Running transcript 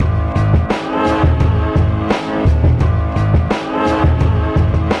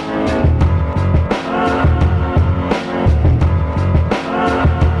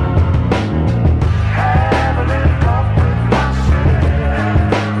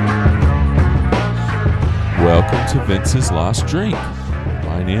to Vince's Last Drink.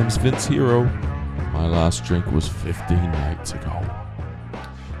 My name's Vince Hero. My last drink was 15 nights ago.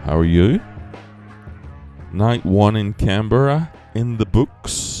 How are you? Night 1 in Canberra in the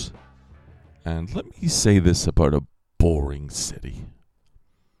books. And let me say this about a boring city.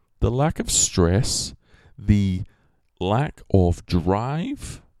 The lack of stress, the lack of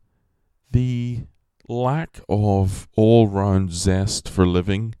drive, the lack of all-round zest for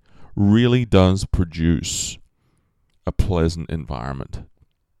living really does produce a pleasant environment.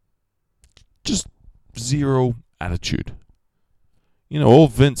 Just zero attitude. You know,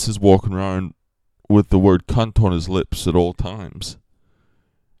 old Vince is walking around with the word cunt on his lips at all times.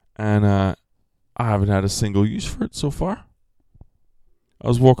 And I haven't had a single use for it so far. I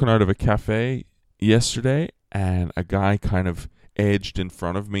was walking out of a cafe yesterday and a guy kind of edged in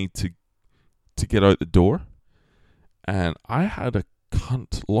front of me to get out the door. And I had a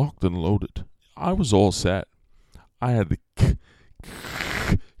cunt locked and loaded. I was all set. I had the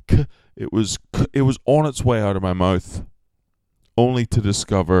it was on its way out of my mouth, only to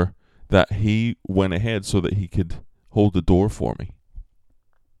discover that he went ahead so that he could hold the door for me.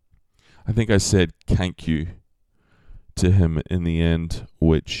 I think I said "thank you" to him in the end,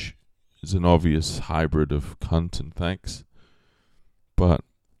 which is an obvious hybrid of cunt and thanks. But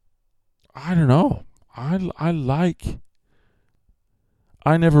I don't know. I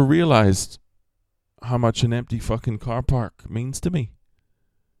never realized how much an empty fucking car park means to me.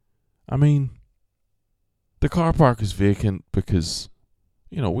 I mean, the car park is vacant because,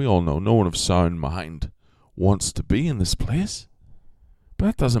 you know, we all know no one of sound mind wants to be in this place. But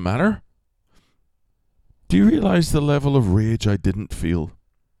that doesn't matter. Do you realize the level of rage I didn't feel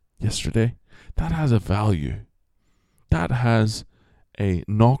yesterday? That has a value. That has a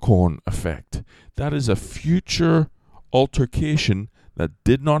knock-on effect. That is a future altercation that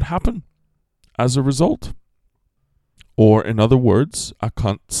did not happen as a result. Or in other words, a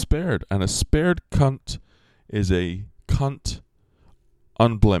cunt spared. And a spared cunt is a cunt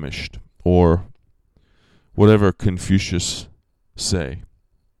unblemished, or whatever Confucius say.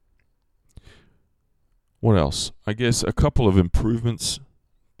 What else? I guess a couple of improvements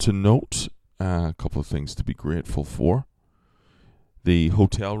to note, a couple of things to be grateful for. The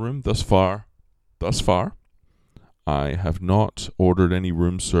hotel room thus far, I have not ordered any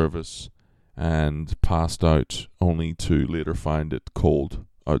room service and passed out only to later find it cold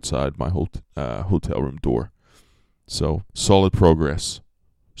outside my hotel room door. So, solid progress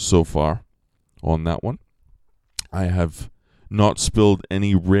so far on that one. I have not spilled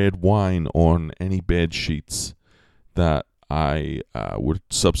any red wine on any bed sheets that I would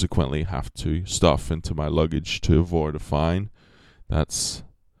subsequently have to stuff into my luggage to avoid a fine. That's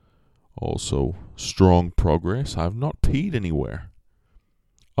also strong progress. I've not peed anywhere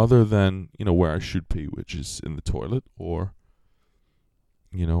other than, you know, where I should pee, which is in the toilet or,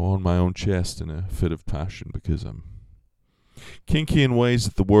 you know, on my own chest in a fit of passion because I'm kinky in ways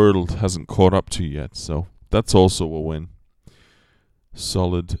that the world hasn't caught up to yet. So that's also a win.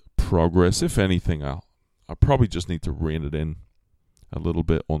 Solid progress. If anything, I probably just need to rein it in a little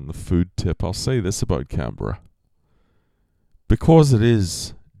bit on the food tip. I'll say this about Canberra. Because it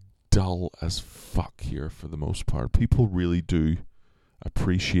is dull as fuck here for the most part, people really do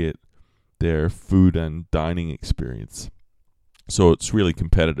appreciate their food and dining experience. So it's really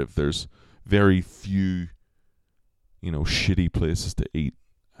competitive. There's very few, you know, shitty places to eat.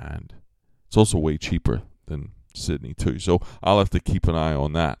 And it's also way cheaper than Sydney too. So I'll have to keep an eye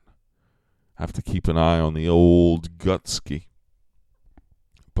on that. I have to keep an eye on the old Gutski.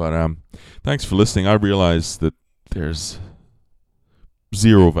 But thanks for listening. I realize that there's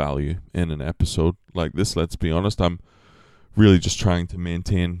zero value in an episode like this. Let's be honest. I'm really just trying to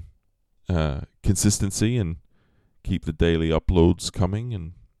maintain consistency and keep the daily uploads coming,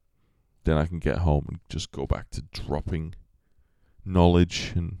 and then I can get home and just go back to dropping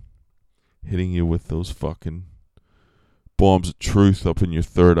knowledge and hitting you with those fucking bombs of truth up in your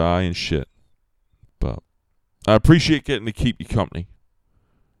third eye and shit. But I appreciate getting to keep you company,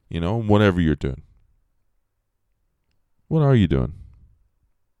 you know, whatever you're doing. What are you doing?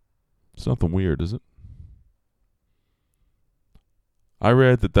 It's nothing weird, is it? I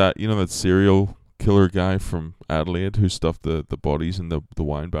read that you know, that serial killer guy from Adelaide who stuffed the bodies in the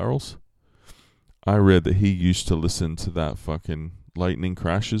wine barrels? I read that he used to listen to that fucking Lightning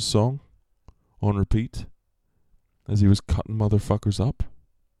Crashes song on repeat as he was cutting motherfuckers up.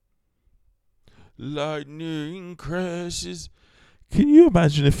 Lightning crashes. Can you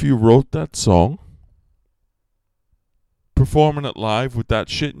imagine if you wrote that song, performing it live with that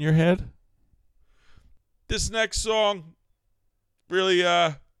shit in your head? This next song really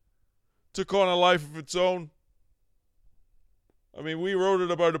took on a life of its own. I mean, we wrote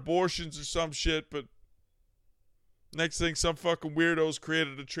it about abortions or some shit, but next thing, some fucking weirdos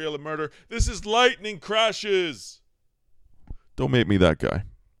created a trail of murder. This is lightning crashes. Don't make me that guy.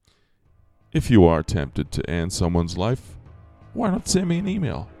 If you are tempted to end someone's life, why not send me an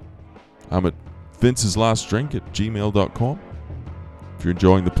email? I'm at vinceslastdrink@gmail.com. If you're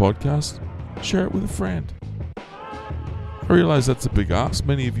enjoying the podcast, share it with a friend. I realize that's a big ask.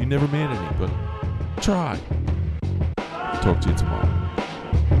 Many of you never made any, but try. Talk to you tomorrow.